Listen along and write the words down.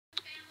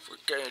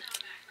gonna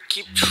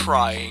keep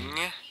trying.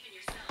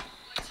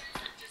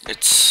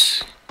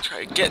 Let's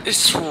try to get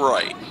this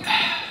right.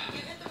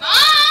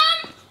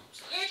 Mom!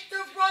 Hit the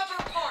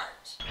rubber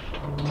part. I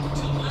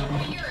don't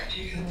hear it.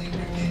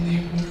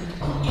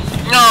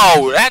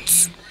 No,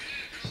 that's...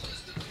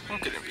 I'm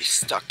gonna be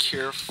stuck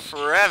here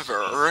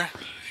forever.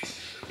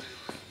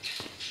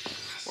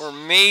 Or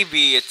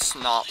maybe it's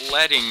not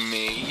letting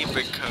me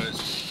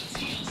because...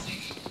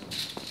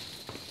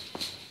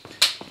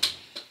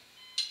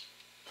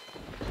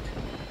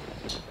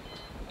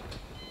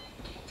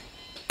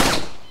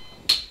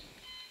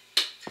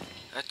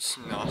 That's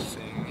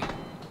nothing.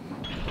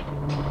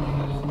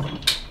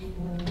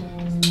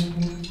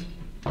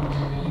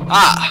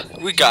 Ah,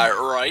 we got it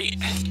right.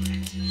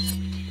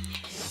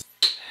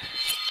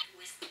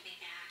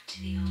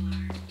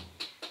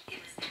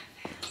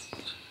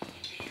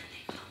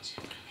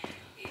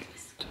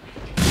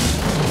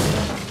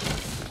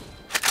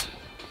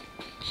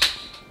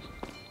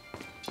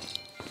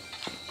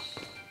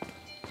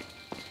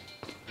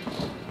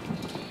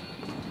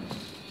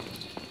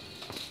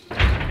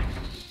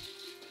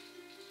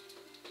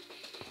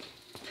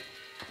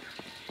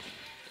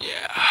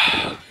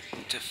 Yeah,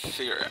 to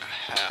figure out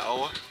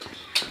how.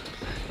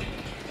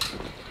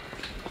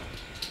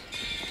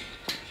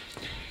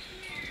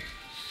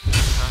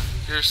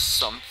 Here's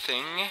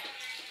something.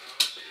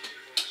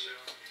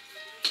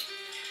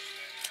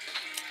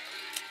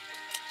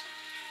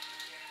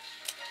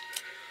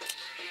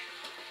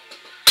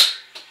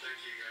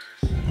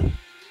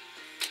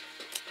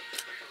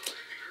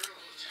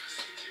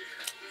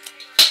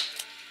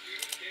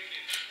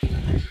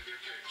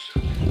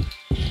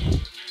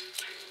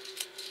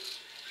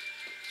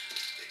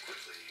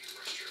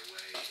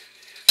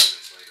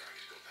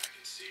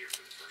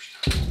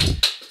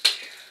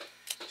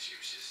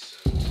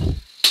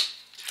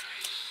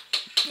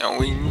 Now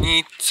we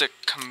need to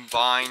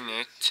combine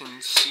it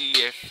and see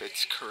if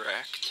it's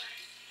correct.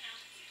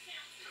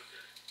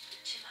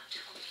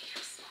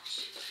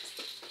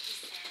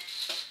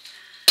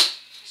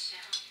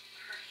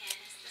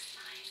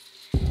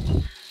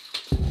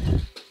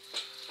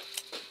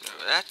 No,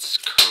 that's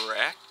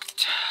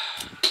correct.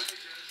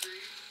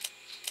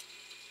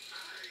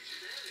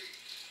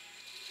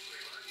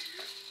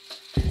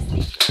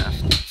 Gonna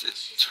have to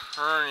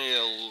turn it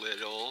a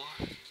little.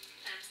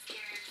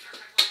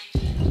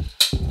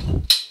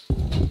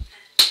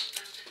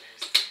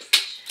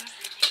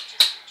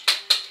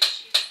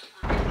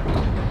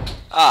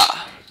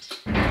 Ah,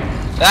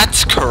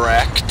 that's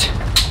correct.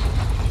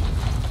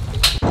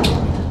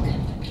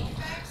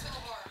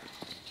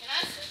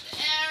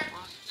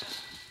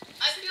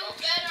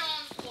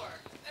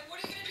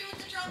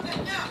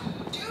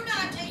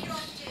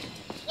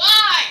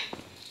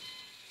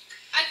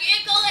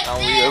 Now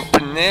we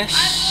open this.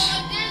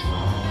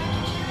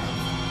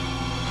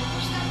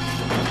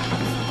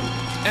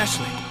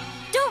 Ashley!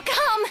 Don't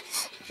come!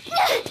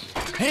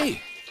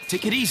 Hey!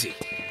 Take it easy.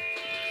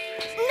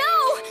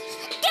 No!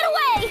 Get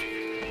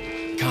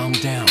away! Calm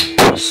down.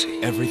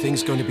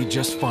 Everything's going to be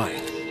just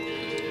fine.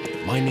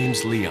 My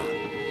name's Leon.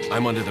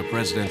 I'm under the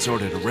President's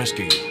order to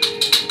rescue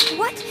you.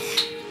 What?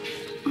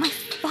 My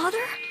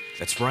father?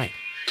 That's right.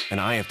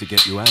 And I have to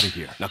get you out of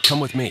here. Now come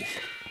with me.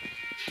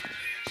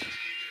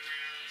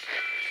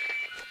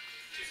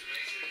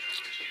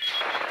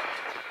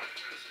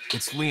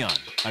 It's Leon.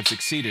 I've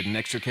succeeded in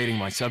extricating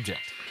my subject.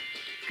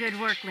 Good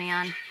work,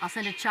 Leon. I'll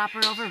send a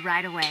chopper over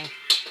right away.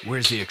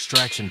 Where's the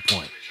extraction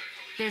point?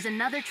 There's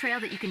another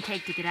trail that you can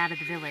take to get out of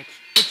the village.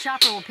 The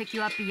chopper will pick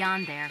you up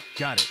beyond there.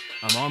 Got it.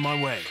 I'm on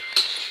my way.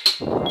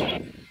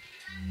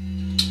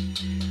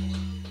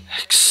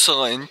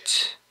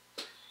 Excellent.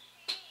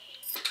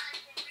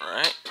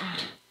 Alright.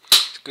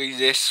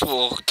 This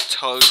will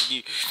tell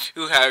you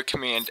how to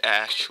command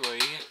Ashley.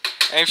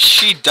 And if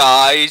she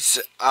dies,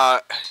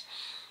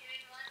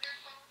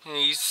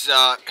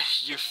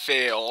 you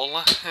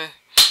fail.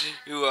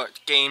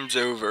 Game's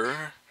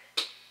over.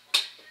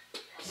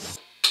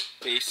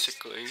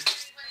 Basically.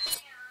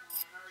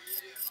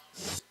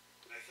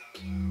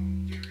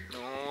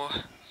 No.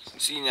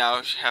 See, now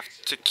you have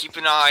to keep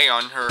an eye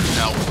on her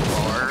health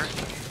bar.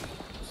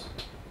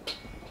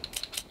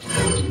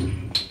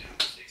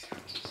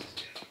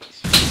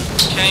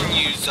 You can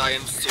use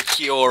items to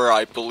heal her,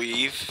 I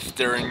believe, if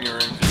they're in your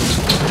inventory.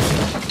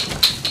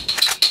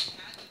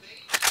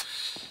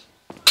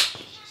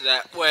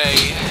 That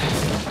way,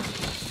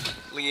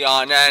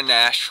 Leon and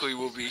Ashley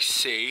will be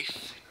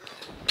safe.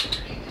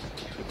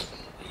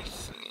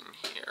 Anything in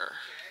here?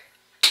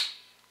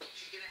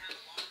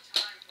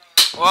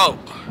 Whoa!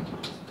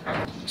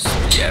 So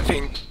we're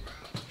having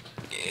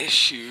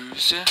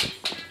issues.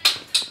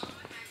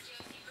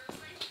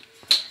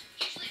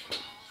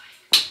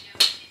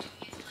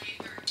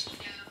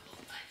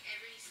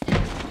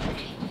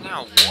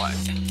 Now what?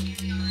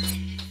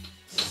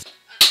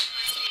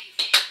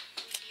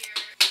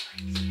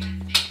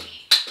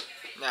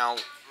 Now,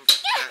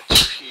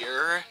 that's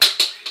here.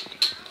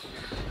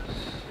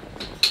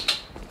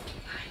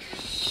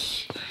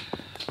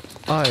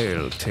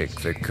 I'll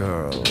take the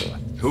girl.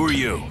 Who are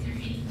you?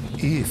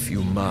 If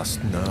you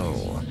must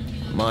know,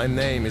 my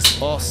name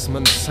is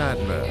Osmond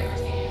Sadler,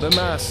 the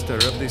master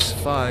of this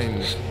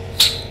fine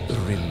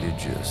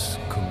religious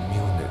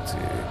community.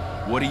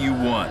 What do you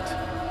want?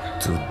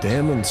 To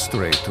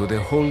demonstrate to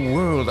the whole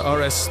world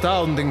our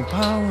astounding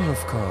power, of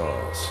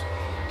course.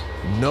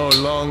 No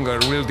longer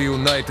will the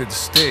United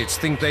States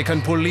think they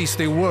can police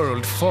the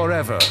world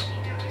forever.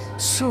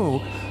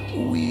 So,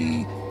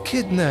 we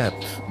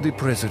kidnapped the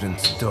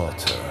president's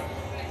daughter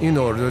in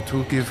order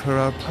to give her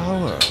our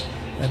power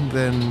and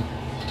then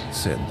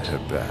send her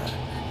back.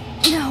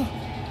 No.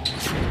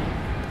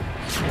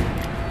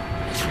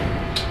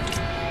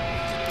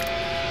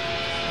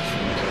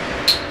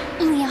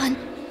 Leon,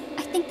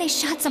 I think they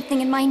shot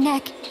something in my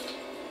neck.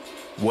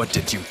 What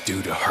did you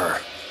do to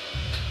her?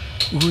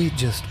 We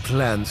just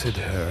planted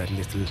her a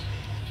little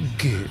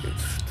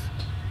gift.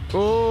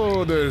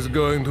 Oh, there's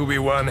going to be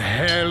one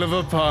hell of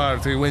a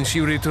party when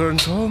she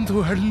returns home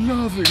to her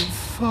loving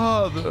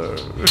father.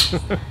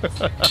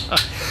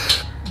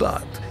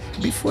 But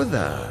before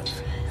that,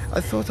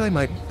 I thought I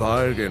might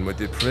bargain with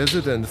the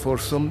president for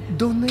some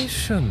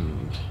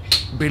donation.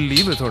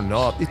 Believe it or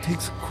not, it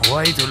takes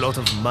quite a lot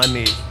of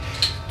money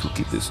to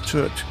keep this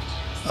church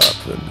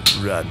up and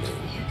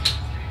running.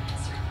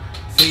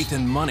 Faith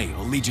and money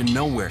will lead you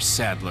nowhere,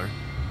 Sadler.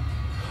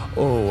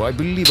 Oh, I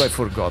believe I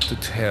forgot to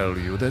tell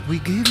you that we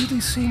gave you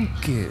the same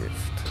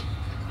gift.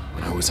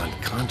 When I was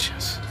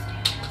unconscious.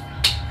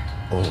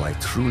 Oh, I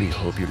truly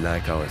hope you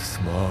like our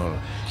small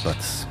but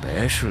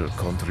special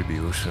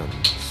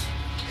contributions.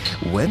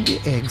 When the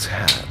eggs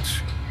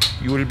hatch,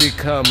 you will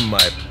become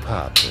my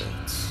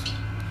puppets.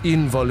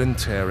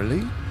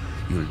 Involuntarily,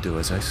 you'll do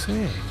as I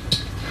say.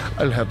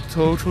 I'll have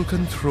total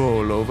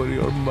control over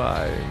your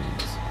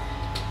minds.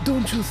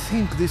 Don't you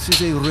think this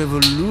is a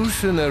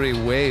revolutionary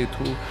way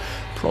to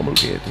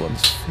promulgate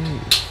one's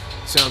faith?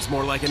 Sounds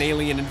more like an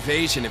alien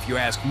invasion if you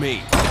ask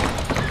me.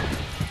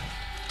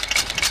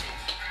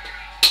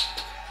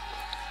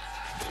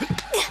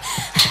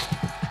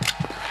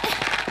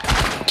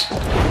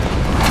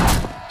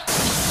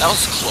 That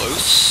was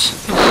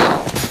close.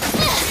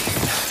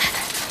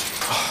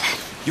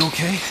 You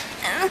okay?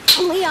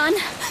 Leon,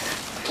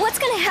 what's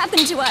gonna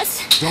happen to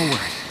us? Don't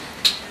worry.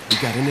 We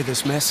got into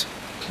this mess.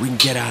 We can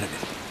get out of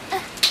it.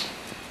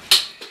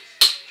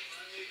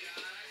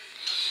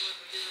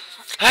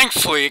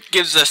 Thankfully, it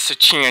gives us a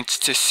chance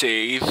to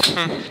save.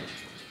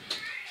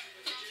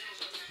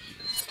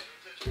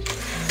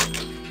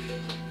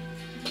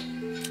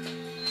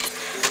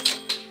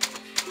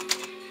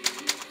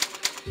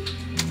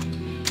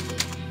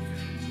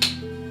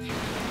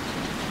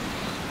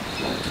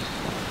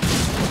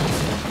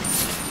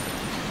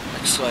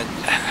 Excellent.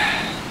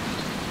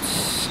 Let's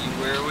see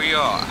where we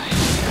are.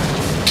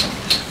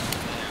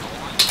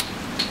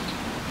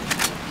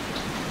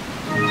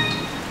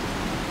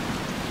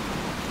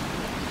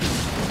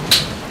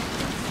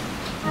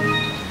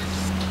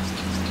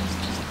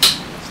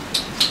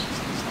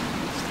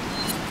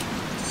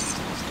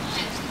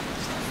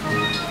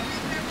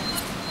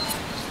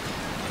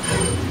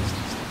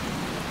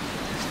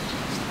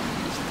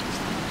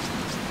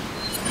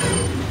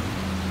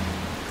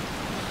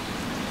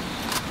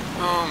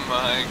 Oh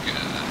my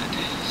god,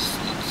 this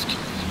looks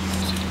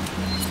confusing.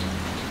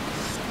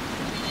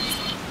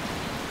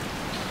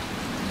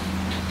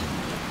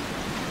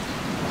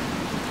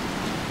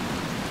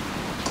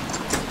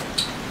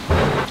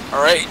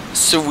 Alright,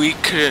 so we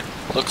could,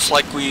 looks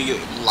like we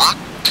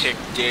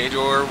lockpicked it,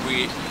 or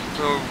we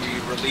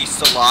released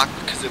the lock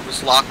because it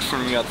was locked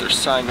from the other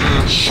side, I'm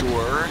not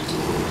sure.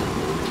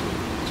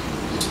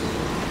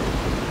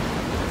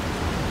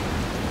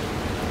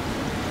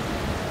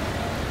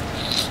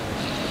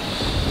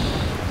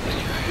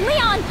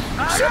 Leon,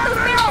 shoot those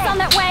barrels on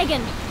that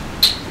wagon.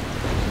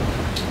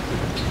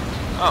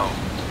 Oh.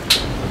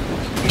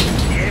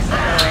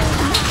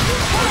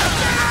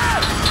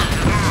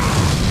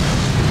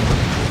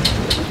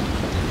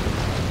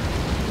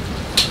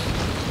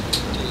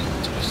 Did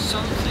it do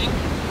something?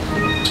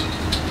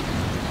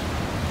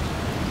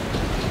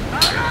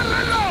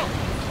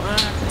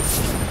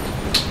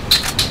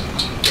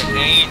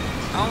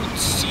 I don't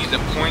see the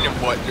point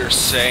of what they're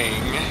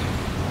saying.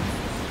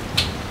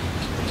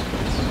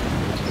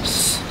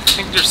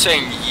 I think they're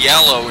saying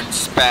yellow in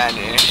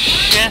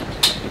Spanish.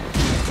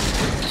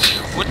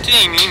 What do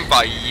they mean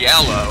by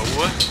yellow?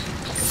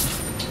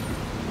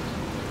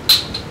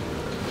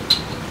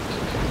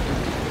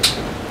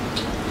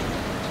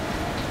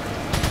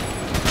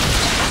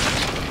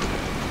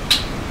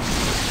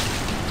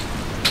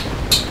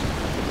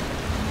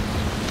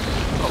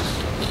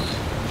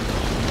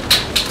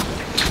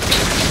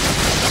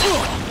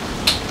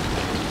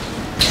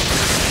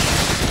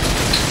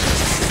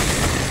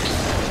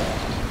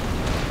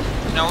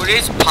 Now it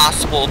is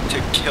possible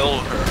to kill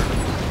her.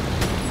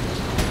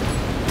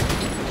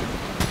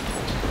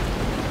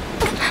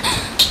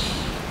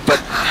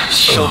 But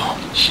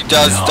she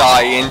does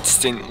die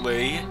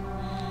instantly.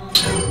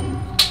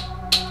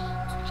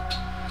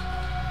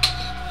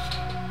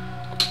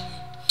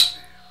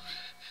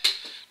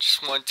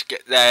 Just want to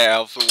get that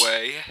out of the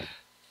way.